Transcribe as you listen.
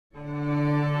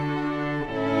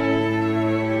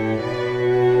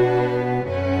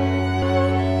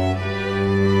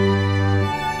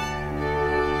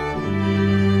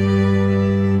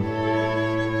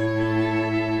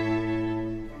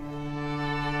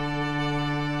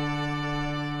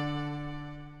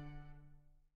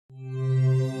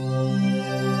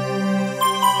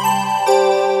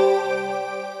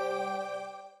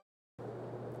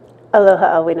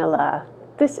Aloha awinala.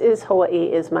 This is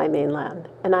Hawaii is my mainland,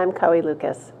 and I'm Kaui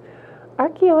Lucas.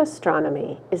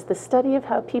 Archaeoastronomy is the study of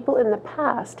how people in the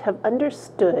past have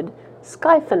understood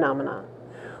sky phenomena,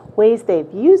 ways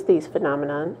they've used these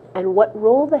phenomena, and what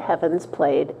role the heavens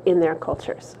played in their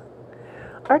cultures.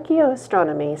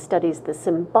 Archaeoastronomy studies the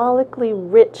symbolically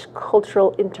rich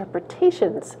cultural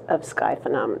interpretations of sky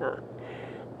phenomena,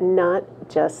 not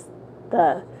just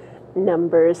the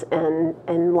numbers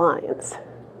and lines.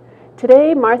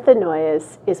 Today, Martha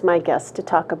Noyes is my guest to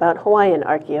talk about Hawaiian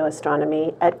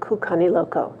archaeoastronomy at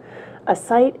Kukaniloko, a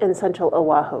site in central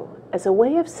Oahu, as a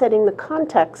way of setting the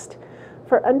context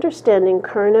for understanding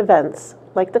current events,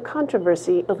 like the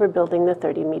controversy over building the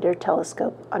 30-meter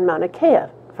telescope on Mauna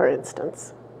Kea, for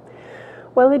instance.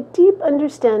 While a deep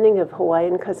understanding of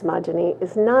Hawaiian cosmogony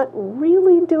is not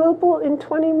really doable in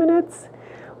 20 minutes,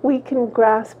 we can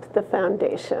grasp the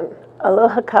foundation.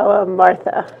 Aloha kaua,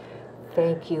 Martha.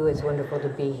 Thank you. It's wonderful to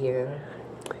be here.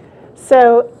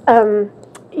 So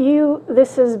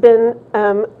this has been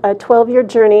a 12-year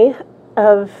journey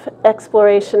of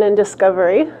exploration and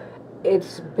discovery.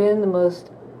 It's been the most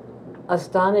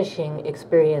astonishing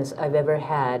experience I've ever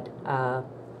had.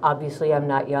 Obviously, I'm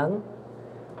not young.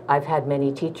 I've had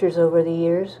many teachers over the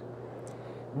years.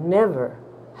 Never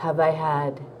have I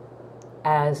had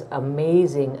as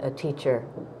amazing a teacher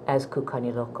as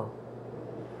Kukaniloko.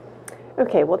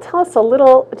 Okay, well, tell us a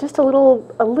little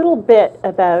bit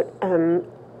about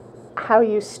how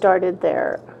you started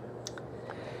there.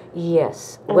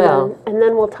 Yes, And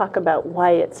then we'll talk about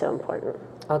why it's so important.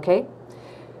 Okay.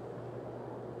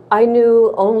 I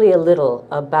knew only a little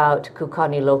about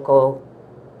Kukaniloko.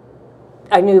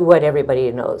 I knew what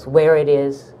everybody knows, where it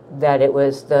is, that it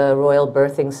was the royal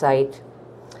birthing site,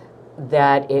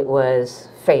 that it was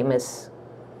famous,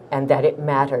 and that it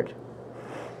mattered.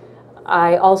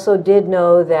 I also did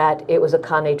know that it was a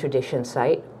Kane tradition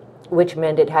site, which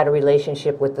meant it had a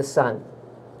relationship with the sun.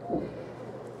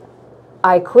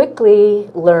 I quickly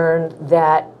learned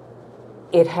that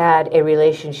it had a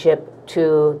relationship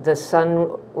to the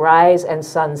sunrise and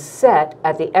sunset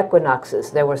at the equinoxes.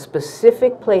 There were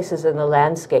specific places in the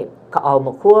landscape,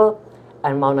 Ka'aumakua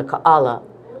and Mt.Kaala,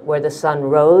 where the sun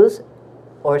rose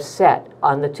or set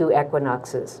on the two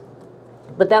equinoxes.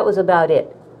 But that was about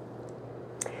it.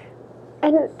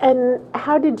 And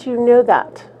how did you know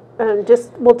that?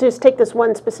 We'll just take this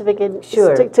one specific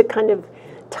Sure. to kind of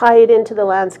tie it into the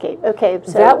landscape. Okay,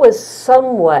 so that was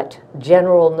somewhat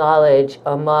general knowledge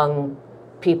among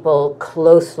people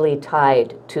closely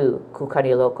tied to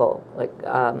Kukaniloko, like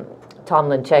Tom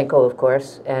Lenchenko, of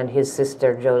course, and his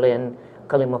sister Jolyn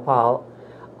Kalimapau,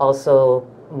 also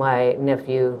my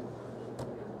nephew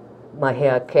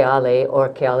Mahea Keale or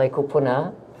Keale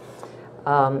Kupuna,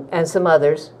 and some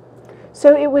others.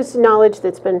 So it was knowledge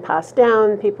that's been passed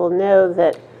down. People know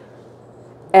that.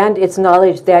 And it's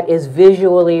knowledge that is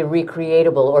visually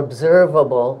recreatable or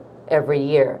observable every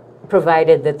year,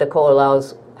 provided that the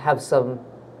ko'olaus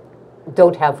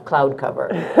don't have cloud cover,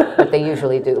 but they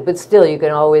usually do. But still, you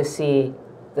can always see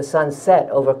the sun set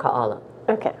over Kaala.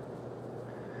 Okay.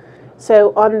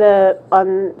 So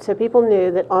so people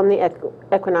knew that on the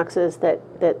equinoxes that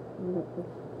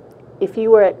if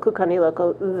you were at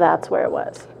Kukaniloko, that's where it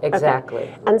was. Exactly.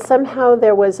 Okay. And somehow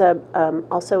there was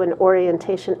also an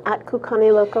orientation at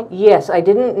Kukaniloko? Yes, I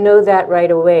didn't know that right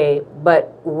away,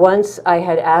 but once I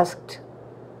had asked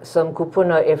some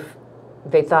kupuna if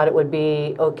they thought it would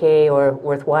be okay or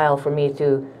worthwhile for me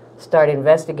to start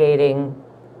investigating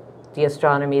the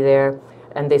astronomy there,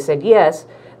 and they said yes,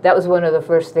 that was one of the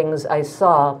first things I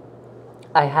saw.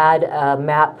 I had a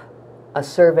map, a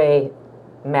survey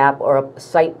map or a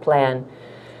site plan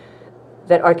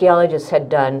that archaeologists had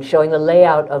done showing the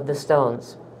layout of the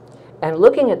stones. And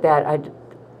looking at that,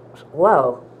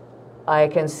 I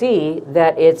can see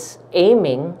that it's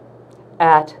aiming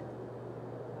at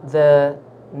the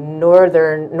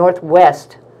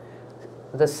northwest,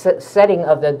 the setting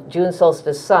of the June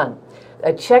solstice sun.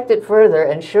 I checked it further,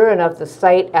 and sure enough, the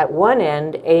site at one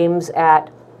end aims at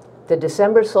the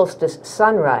December solstice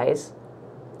sunrise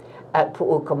at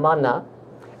Pu'ukamana,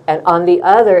 and on the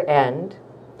other end,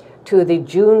 to the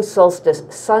June solstice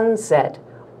sunset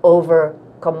over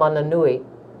Kamananui.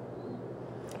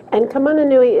 And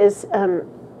Kamananui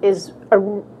is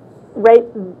right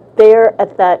there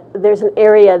at that. There's an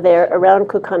area there around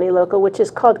Kukaniloko which is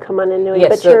called Kamananui. Yes,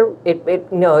 but so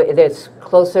it's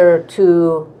closer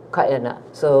to Kaena,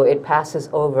 so it passes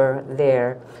over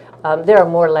there. There are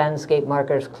more landscape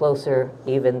markers closer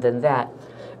even than that,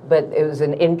 but it was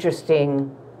an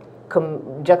interesting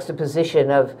juxtaposition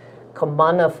of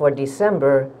Kamana for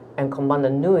December and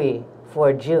Kamananui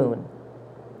for June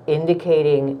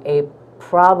indicating a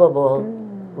probable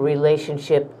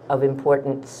relationship of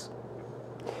importance.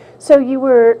 So you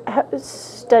were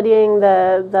studying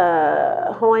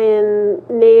the Hawaiian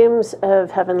names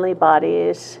of heavenly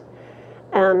bodies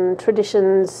and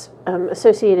traditions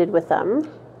associated with them.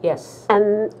 Yes.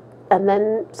 And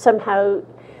then somehow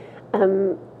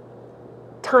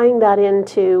tying that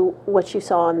into what you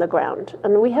saw on the ground.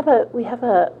 And we have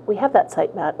that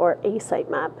site map, or a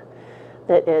site map,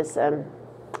 that is a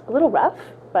little rough,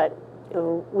 but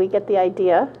we get the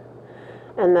idea,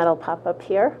 and that'll pop up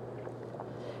here.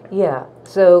 Yeah,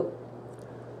 so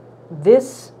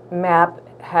this map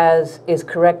is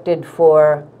corrected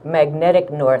for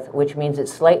magnetic north, which means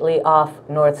it's slightly off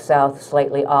north-south,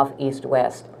 slightly off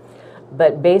east-west.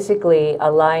 But basically a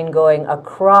line going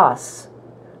across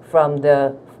from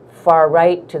the far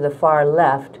right to the far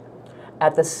left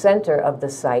at the center of the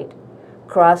site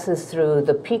crosses through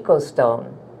the Pico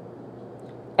stone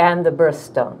and the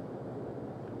birthstone.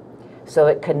 So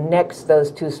it connects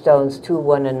those two stones to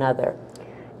one another.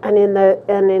 And in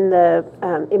the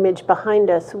image behind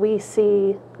us, we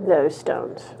see those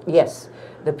stones. Yes,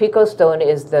 the Pico stone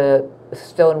is the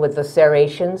stone with the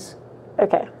serrations.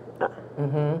 Okay.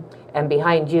 And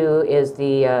behind you is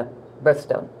the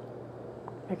birthstone.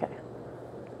 Okay.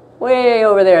 Way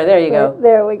over there. There you go.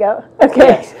 There we go. Okay.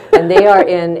 Yes. And they are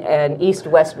in an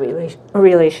east-west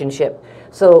relationship.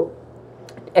 So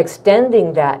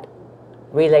extending that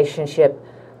relationship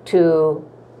to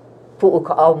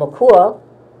Pu'uka'aumakua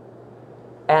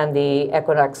and the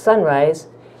equinox sunrise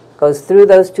goes through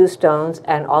those two stones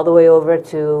and all the way over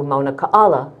to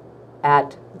Mt.Kaala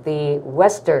at the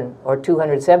western, or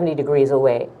 270 degrees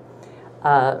away.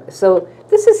 So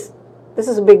this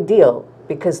is a big deal,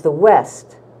 because the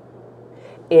west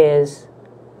is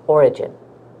origin.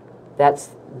 That's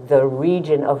the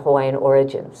region of Hawaiian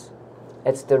origins.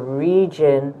 It's the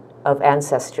region of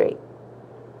ancestry.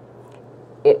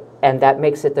 And that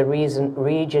makes it the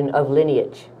region of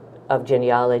lineage, of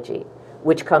genealogy,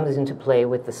 which comes into play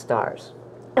with the stars.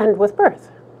 And with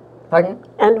birth. Pardon?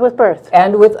 And with birth.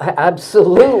 And with,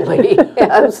 absolutely,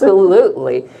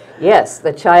 absolutely. Yes,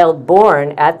 the child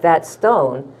born at that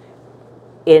stone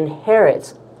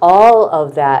inherits all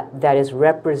of that is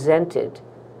represented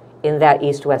in that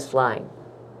east-west line.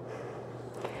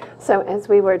 So as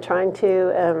we were trying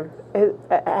to,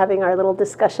 having our little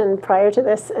discussion prior to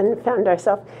this, and found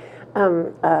ourselves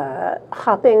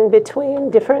hopping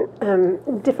between different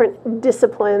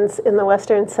disciplines in the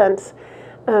Western sense,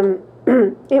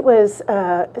 it was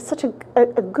such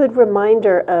a good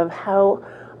reminder of how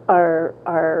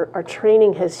our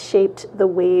training has shaped the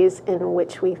ways in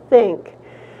which we think.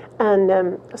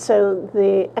 And so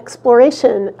the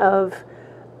exploration of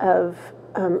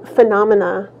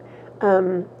phenomena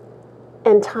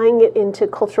and tying it into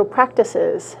cultural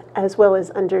practices, as well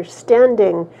as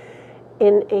understanding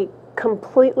in a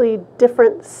completely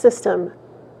different system.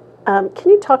 Can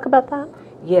you talk about that?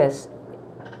 Yes,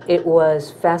 it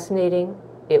was fascinating,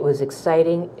 it was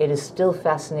exciting, it is still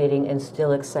fascinating and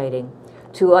still exciting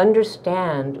to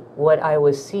understand what I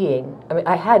was seeing. I mean,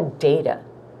 I had data,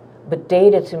 but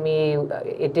data to me,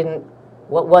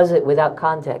 what was it without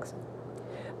context?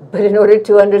 But in order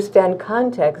to understand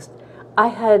context, I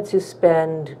had to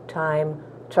spend time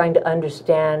trying to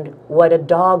understand what a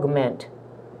dog meant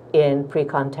in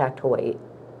pre-contact Hawaii.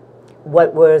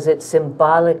 What was it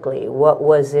symbolically? What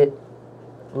was it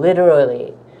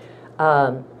literally?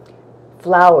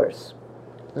 Flowers,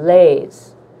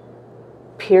 leis,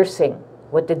 piercing.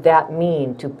 What did that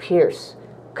mean, to pierce?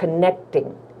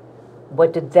 Connecting.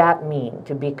 What did that mean,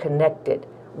 to be connected?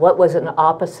 What was an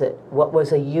opposite? What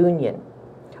was a union?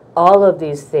 All of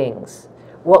these things.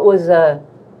 What was a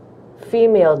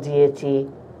female deity,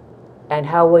 and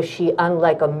how was she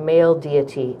unlike a male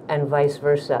deity, and vice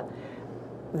versa?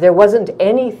 There wasn't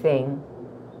anything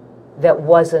that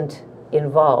wasn't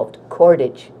involved.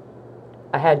 Cordage.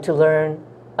 I had to learn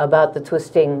about the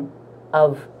twisting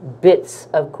of bits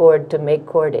of cord to make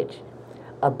cordage,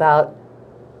 about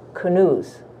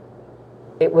canoes.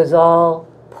 It was all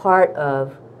part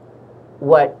of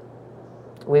what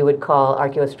we would call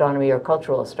archaeoastronomy or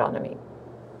cultural astronomy.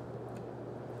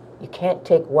 You can't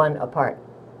take one apart.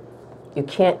 You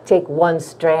can't take one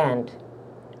strand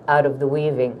out of the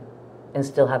weaving and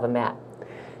still have a map.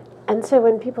 And so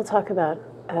when people talk about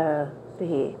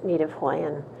the Native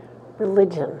Hawaiian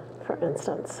religion, for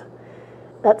instance,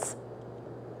 that's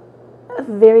a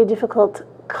very difficult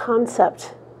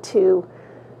concept to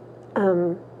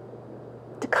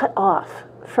cut off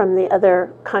from the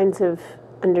other kinds of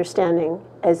understanding,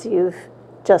 as you've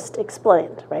just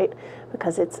explained, right?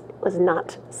 Because it was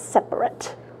not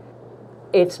separate.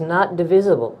 it's not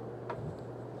divisible.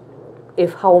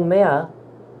 If Haumea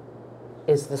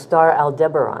is the star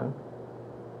Aldebaran,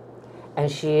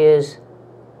 and she is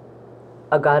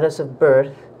a goddess of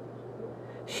birth,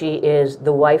 she is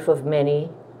the wife of many,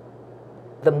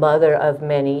 the mother of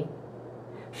many.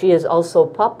 She is also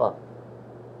Papa.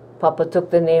 Papa took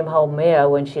the name Haumea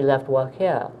when she left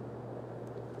Wahiawa.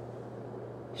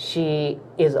 She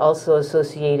is also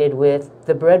associated with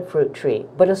the breadfruit tree,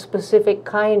 but a specific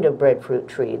kind of breadfruit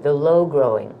tree, the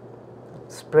low-growing,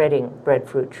 spreading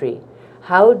breadfruit tree.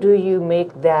 How do you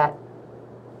make that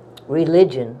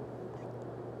religion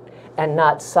and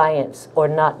not science or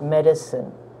not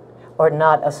medicine or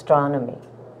not astronomy?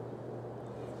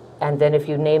 And then if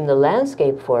you name the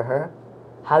landscape for her,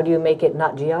 how do you make it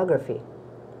not geography?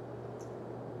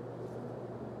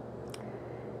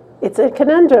 It's a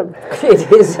conundrum.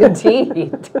 It is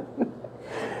indeed.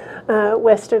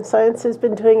 Western science has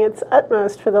been doing its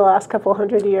utmost for the last couple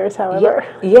hundred years, however.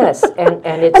 Yes, and it's...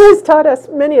 And it's taught us,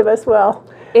 many of us well.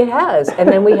 It has, and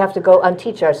then we have to go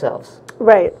unteach ourselves.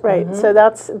 Right, right. Mm-hmm. So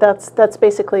that's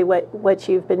basically what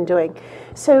you've been doing.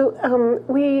 So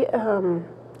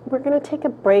we're going to take a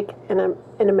break in a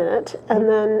minute, and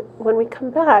then when we come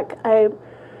back, I'm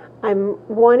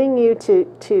wanting you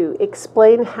to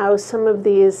explain how some of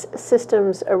these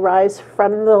systems arise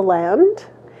from the land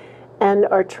and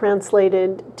are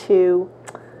translated to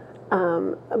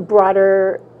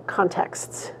broader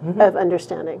contexts of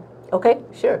understanding. Okay,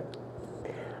 sure.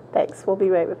 Thanks. We'll be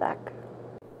right back.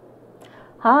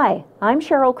 Hi, I'm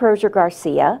Cheryl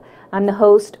Crozier-Garcia. I'm the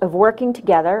host of Working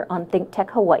Together on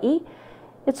ThinkTech Hawaii.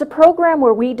 It's a program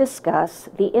where we discuss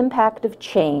the impact of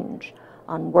change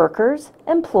on workers,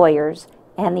 employers,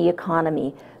 and the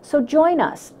economy. So join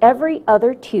us every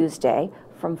other Tuesday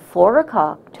from 4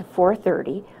 o'clock to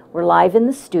 4:30. We're live in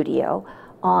the studio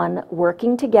on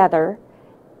Working Together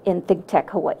in ThinkTech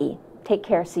Hawaii. Take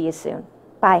care. See you soon.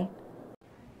 Bye.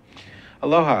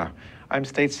 Aloha. I'm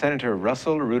State Senator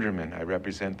Russell Ruderman. I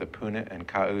represent the Puna and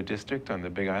Kau District on the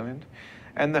Big Island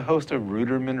and the host of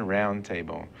Ruderman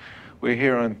Roundtable. We're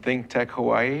here on ThinkTech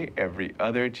Hawaii every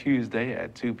other Tuesday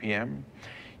at 2 p.m.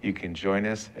 You can join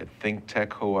us at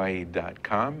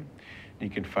thinktechhawaii.com. You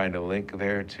can find a link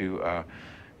there to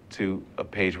a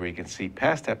page where you can see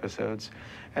past episodes.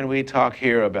 And we talk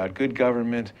here about good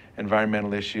government,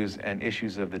 environmental issues, and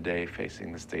issues of the day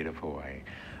facing the state of Hawaii.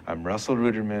 I'm Russell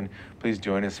Ruderman. Please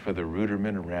join us for the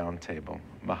Ruderman Roundtable.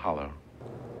 Mahalo.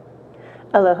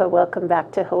 Aloha, welcome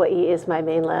back to Hawaii is My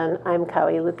Mainland. I'm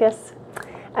Kaui Lucas.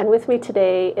 And with me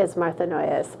today is Martha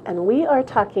Noyes. And we are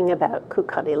talking about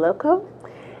Kūkaniloko.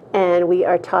 And we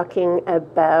are talking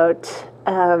about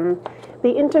the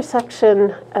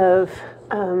intersection of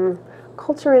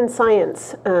culture and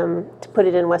science, to put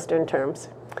it in Western terms.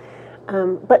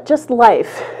 But just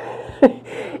life.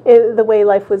 The way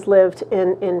life was lived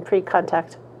in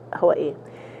pre-contact Hawaii,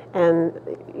 and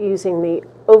using the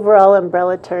overall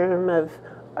umbrella term of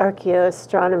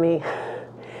archaeoastronomy.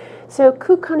 So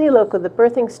Kukaniloko, the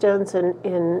birthing stones in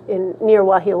near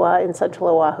Wahiawa in central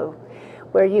Oahu,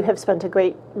 where you have spent a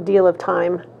great deal of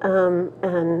time and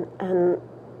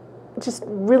just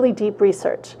really deep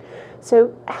research.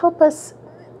 So help us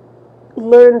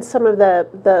learn some of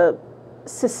the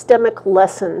systemic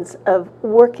lessons of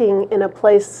working in a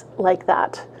place like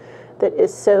that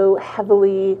is so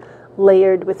heavily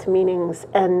layered with meanings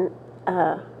and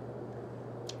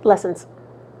lessons.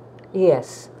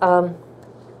 Yes.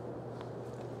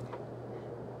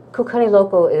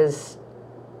 Kukaniloko is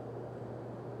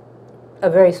a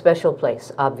very special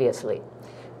place, obviously.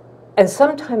 And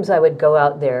sometimes I would go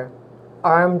out there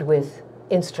armed with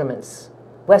instruments,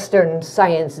 Western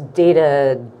science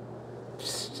data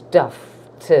stuff,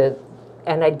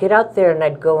 and I'd get out there and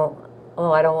I'd go,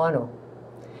 oh, I don't want to.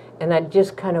 And I'd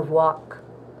just kind of walk.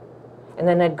 And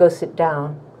then I'd go sit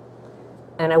down.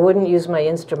 And I wouldn't use my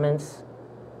instruments.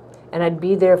 And I'd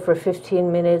be there for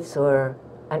 15 minutes or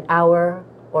an hour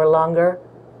or longer.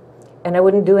 And I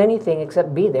wouldn't do anything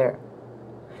except be there.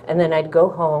 And then I'd go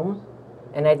home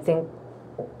and I'd think,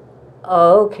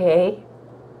 oh, okay.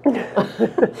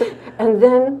 And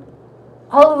then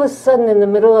all of a sudden in the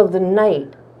middle of the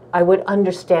night, I would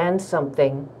understand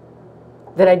something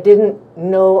that I didn't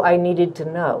know I needed to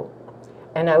know.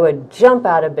 And I would jump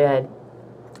out of bed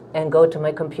and go to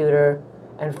my computer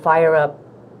and fire up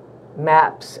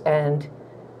maps and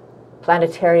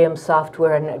planetarium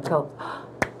software, and I'd go,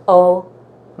 oh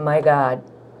my God,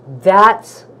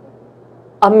 that's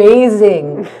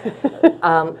amazing.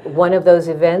 One of those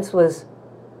events was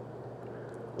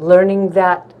learning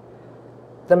that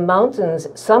the mountains,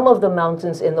 some of the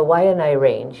mountains in the Waianae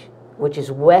Range, which is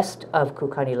west of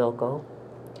Kukaniloko,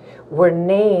 were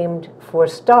named for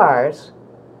stars,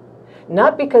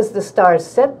 not because the stars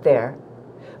set there,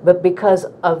 but because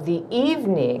of the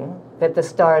evening that the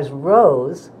stars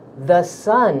rose, the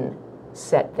sun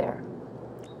set there.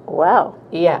 Wow.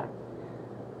 Yeah.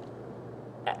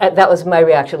 That was my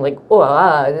reaction, like,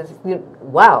 oh,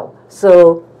 wow.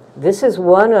 So this is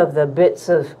one of the bits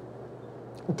of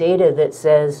data that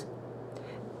says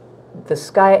the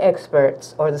sky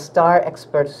experts or the star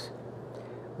experts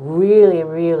really,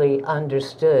 really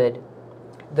understood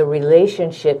the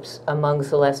relationships among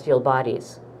celestial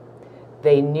bodies.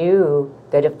 They knew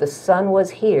that if the sun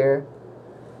was here,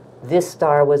 this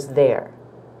star was there.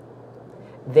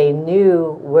 They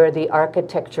knew where the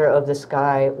architecture of the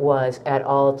sky was at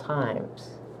all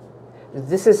times.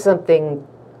 This is something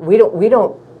we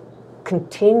don't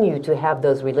continue to have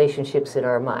those relationships in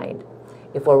our mind.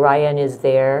 If Orion is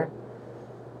there,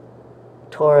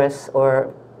 Taurus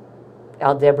or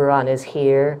Aldebaran is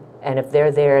here, and if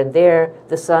they're there and there,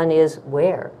 the sun is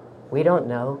where? We don't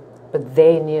know, but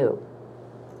they knew.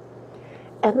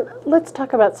 And let's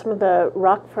talk about some of the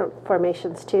rock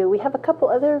formations too. We have a couple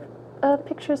other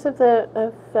pictures of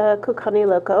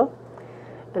Kukaniloko,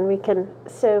 and we can,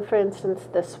 so for instance,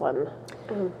 this one.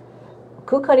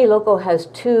 Kukaniloko has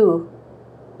two,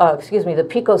 the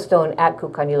Pico stone at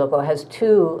Kukaniloko has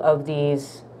two of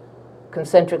these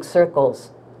concentric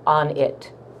circles on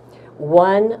it.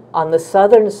 One on the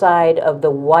southern side of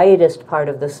the widest part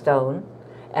of the stone,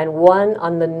 and one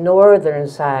on the northern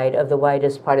side of the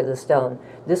widest part of the stone.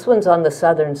 This one's on the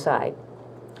southern side.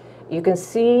 You can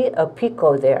see a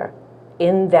pico there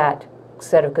in that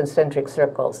set of concentric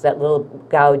circles, that little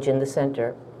gouge in the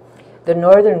center. The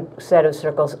northern set of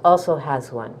circles also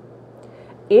has one.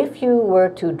 If you were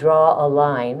to draw a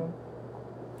line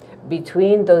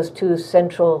between those two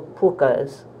central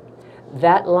pukas,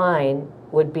 that line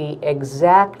would be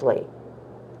exactly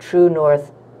true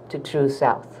north to true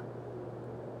south.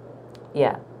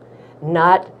 Yeah,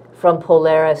 not from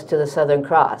Polaris to the Southern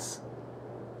Cross,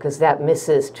 because that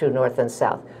misses true north and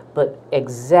south, but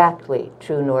exactly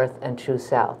true north and true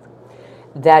south.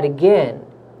 That again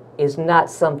is not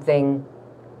something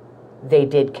they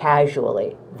did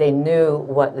casually. They knew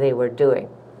what they were doing.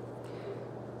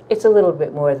 It's a little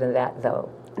bit more than that, though.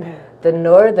 The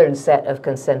northern set of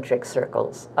concentric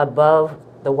circles above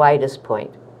the widest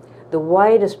point. The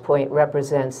widest point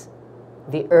represents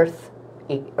the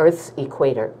Earth's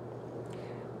equator.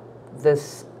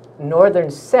 This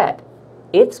northern set,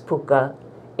 its puka,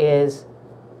 is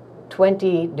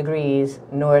 20 degrees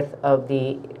north of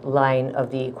the line of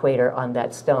the equator on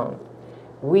that stone.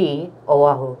 We,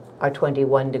 Oahu, are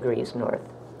 21 degrees north.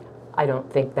 I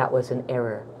don't think that was an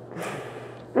error.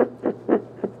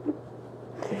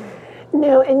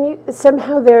 No, and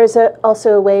somehow there is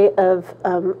also a way of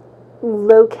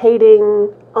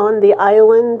locating on the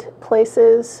island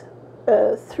places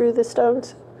through the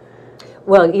stones?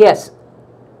 Well, yes,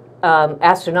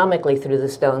 astronomically through the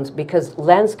stones, because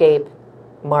landscape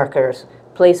markers,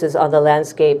 places on the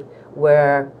landscape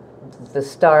where the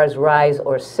stars rise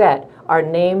or set, are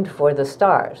named for the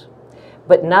stars.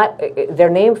 But they're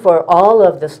named for all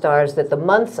of the stars that the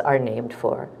months are named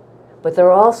for, but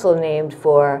they're also named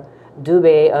for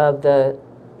Dubhe of the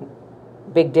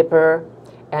Big Dipper,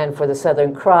 and for the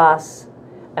Southern Cross,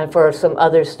 and for some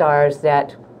other stars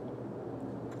that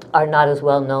are not as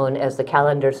well known as the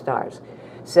calendar stars.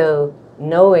 So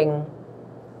knowing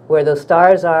where those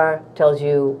stars are tells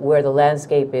you where the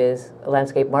landscape is, a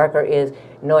landscape marker is.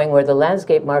 Knowing where the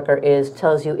landscape marker is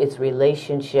tells you its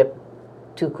relationship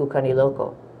to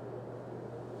Kukaniloko.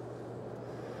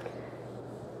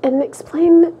 And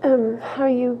explain how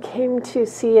you came to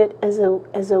see it as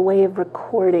a way of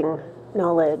recording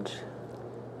knowledge.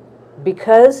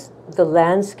 Because the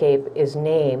landscape is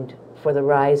named for the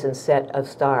rise and set of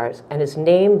stars, and is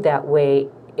named that way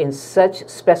in such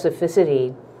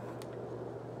specificity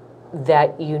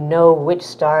that you know which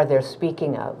star they're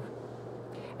speaking of.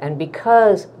 And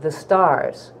because the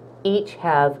stars each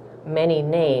have many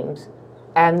names,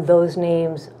 and those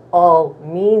names all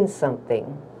mean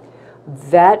something,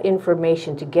 that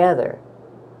information together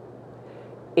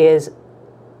is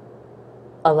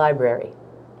a library,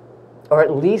 or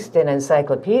at least an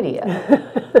encyclopedia.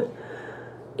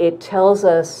 It tells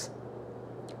us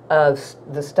of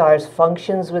the stars'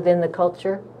 functions within the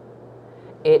culture.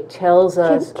 It tells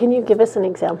us... Can you give us an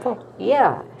example?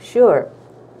 Yeah, sure.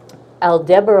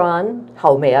 Aldebaran,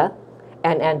 Haumea,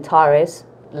 and Antares,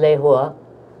 Lehua,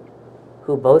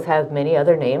 who both have many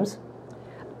other names,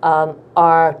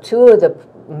 are two of the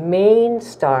main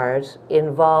stars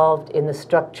involved in the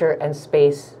structure and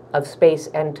space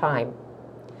and time.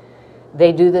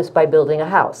 They do this by building a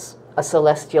house. a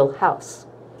celestial house.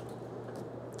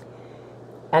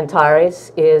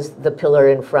 Antares is the pillar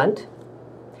in front.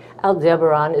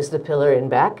 Aldebaran is the pillar in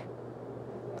back.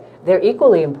 They're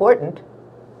equally important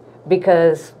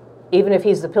because even if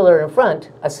he's the pillar in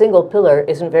front, a single pillar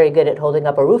isn't very good at holding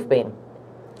up a roof beam.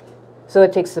 So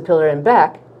it takes the pillar in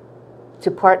back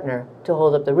to partner to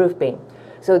hold up the roof beam.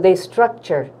 So they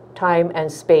structure time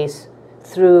and space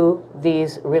through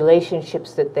these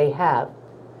relationships that they have.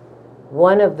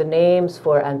 One of the names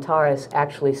for Antares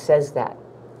actually says that.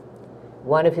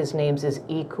 One of his names is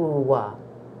Ikuwa,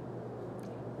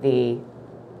 the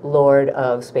Lord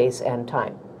of space and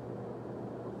time.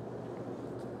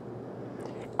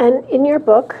 And in your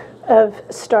book of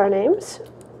star names,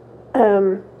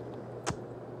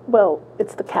 well,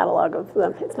 it's the catalog of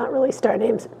them. It's not really star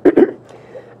names.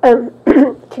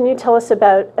 Can you tell us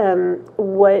about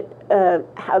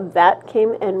how that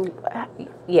came and?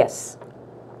 Yes,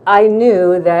 I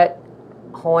knew that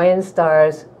Hawaiian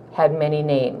stars had many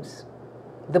names.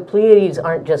 The Pleiades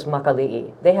aren't just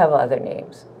Makali'i; they have other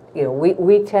names. You know,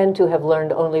 we tend to have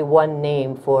learned only one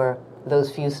name for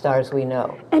those few stars we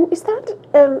know. And is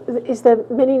the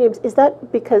many names? Is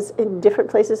that because in different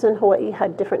places in Hawaii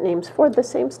had different names for the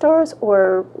same stars,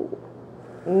 or?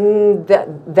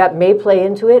 That may play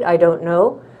into it, I don't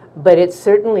know, but it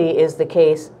certainly is the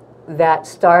case that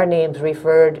star names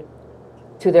referred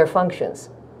to their functions.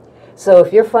 So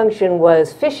if your function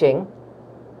was fishing,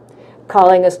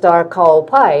 calling a star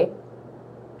Kaupai,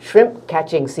 shrimp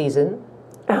catching season,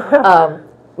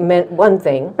 meant one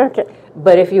thing. Okay.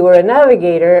 But if you were a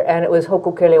navigator and it was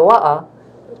Hokukelewa'a,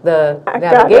 the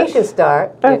navigation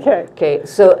star. Okay. Okay.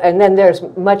 So, and then there's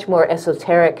much more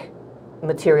esoteric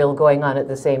material going on at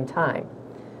the same time.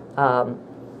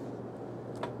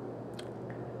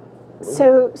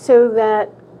 So that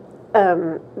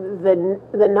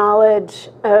the knowledge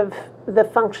of the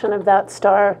function of that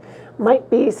star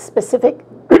might be specific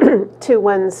to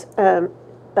one's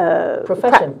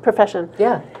profession.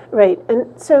 Yeah. Right.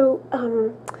 And so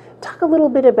talk a little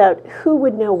bit about who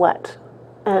would know what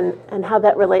and how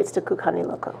that relates to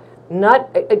Kukaniloko. Not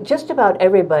just about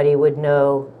everybody would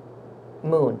know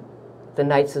moon, the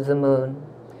nights of the moon.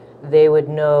 They would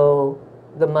know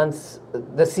the months,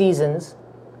 the seasons,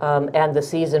 and the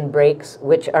season breaks,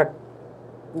 which are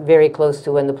very close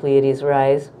to when the Pleiades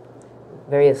rise,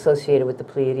 very associated with the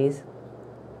Pleiades.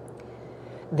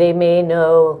 They may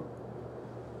know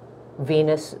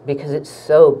Venus because it's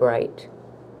so bright.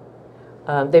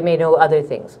 They may know other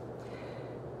things.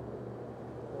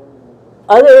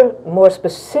 Other more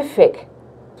specific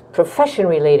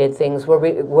profession-related things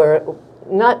were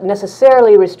not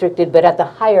necessarily restricted, but at the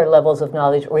higher levels of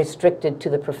knowledge, restricted to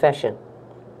the profession.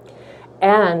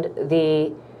 And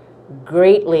the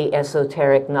greatly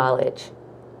esoteric knowledge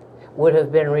would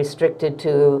have been restricted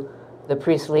to the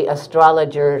priestly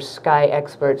astrologers, sky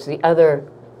experts, the other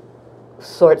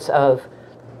sorts of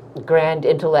grand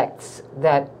intellects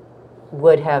that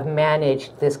would have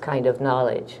managed this kind of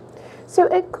knowledge.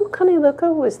 So at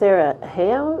Kukaniloko, was there a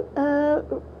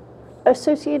heiau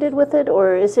associated with it,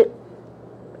 or is it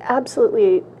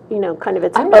absolutely, kind of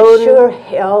its own? I'm not sure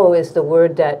heiau is the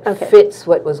word that fits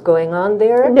what was going on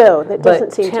there. No, that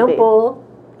doesn't seem to be.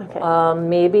 Temple,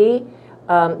 maybe.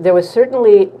 There was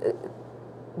certainly,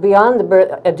 beyond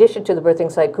the addition to the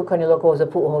birthing site, Kukaniloko was a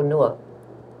pu'uhonua.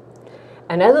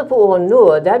 And as a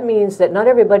pu'uhonua, that means that not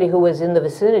everybody who was in the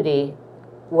vicinity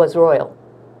was royal.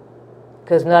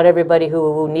 Because not everybody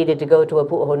who needed to go to a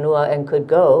pu'uhonua and could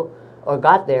go, or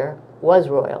got there, was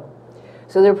royal.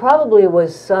 So there probably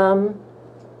was some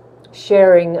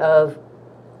sharing of,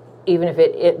 even if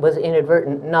it was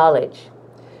inadvertent, knowledge.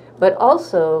 But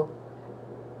also,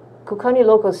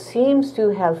 Kukaniloko seems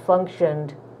to have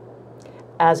functioned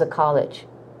as a college,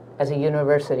 as a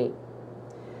university.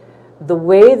 The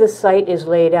way the site is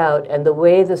laid out and the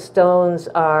way the stones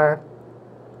are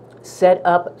set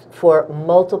up for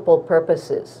multiple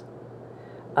purposes.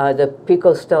 The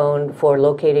Pico stone for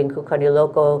locating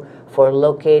Kukaniloko, for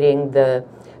locating the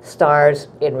stars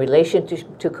in relation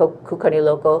to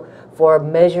Kukaniloko, for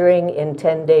measuring in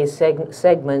 10-day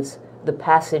segments the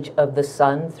passage of the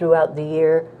sun throughout the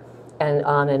year, and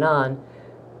on and on.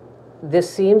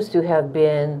 This seems to have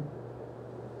been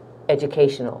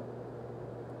educational.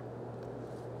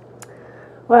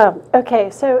 Wow. Okay.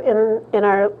 So in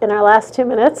our last 2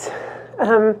 minutes,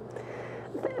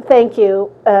 thank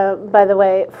you, by the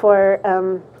way,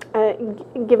 for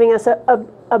giving us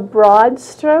a broad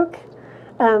stroke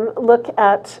look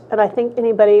at, and I think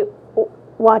anybody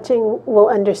watching will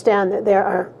understand that there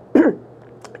are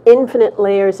infinite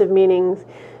layers of meanings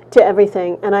to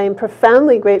everything. And I am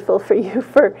profoundly grateful for you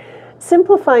for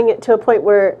simplifying it to a point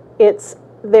where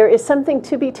there is something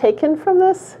to be taken from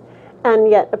this, and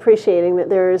yet appreciating that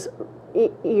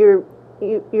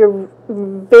you're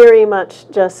very much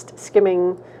just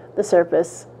skimming the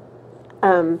surface.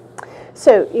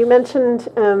 So you mentioned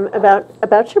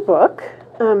about your book,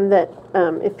 that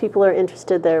if people are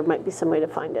interested, there might be some way to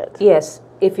find it. Yes.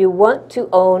 If you want to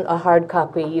own a hard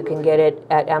copy, you can get it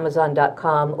at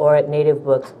Amazon.com or at Native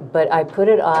Books. But I put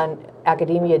it on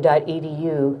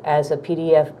academia.edu as a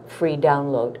PDF free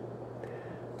download.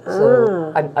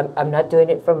 So I'm not doing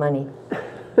it for money.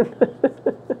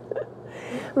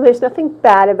 Well, there's nothing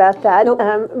bad about that. Nope.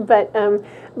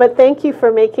 But thank you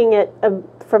for making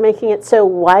it so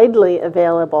widely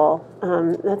available.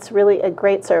 That's really a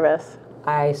great service.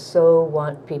 I so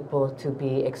want people to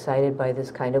be excited by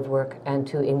this kind of work and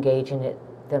to engage in it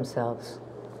themselves.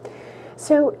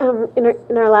 So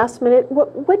in our last minute,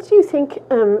 what do you think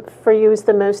for you is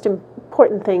the most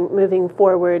important thing moving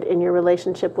forward in your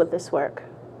relationship with this work?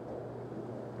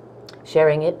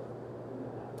 Sharing it,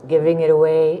 giving it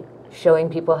away, showing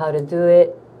people how to do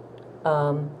it.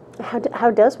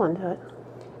 How does one do it?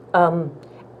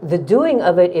 The doing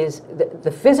of it is, the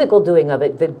physical doing of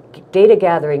it, the data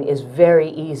gathering is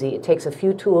very easy. It takes a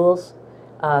few tools.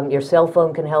 Your cell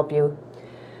phone can help you.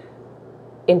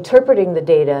 Interpreting the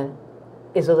data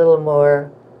is a little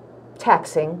more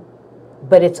taxing,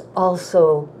 but it's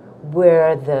also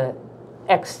where the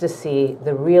ecstasy,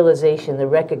 the realization, the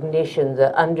recognition,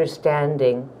 the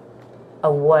understanding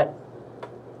of what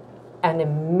an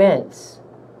immense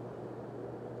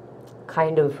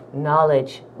kind of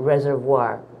knowledge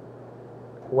reservoir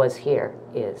was here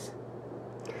is.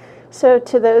 So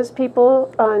to those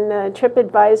people on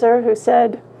TripAdvisor who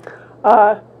said,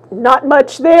 not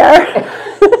much there,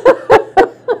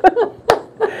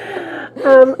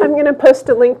 I'm going to post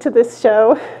a link to this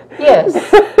show. Yes.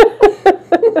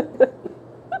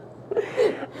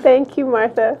 Thank you,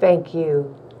 Martha. Thank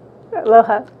you.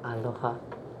 Aloha. Aloha.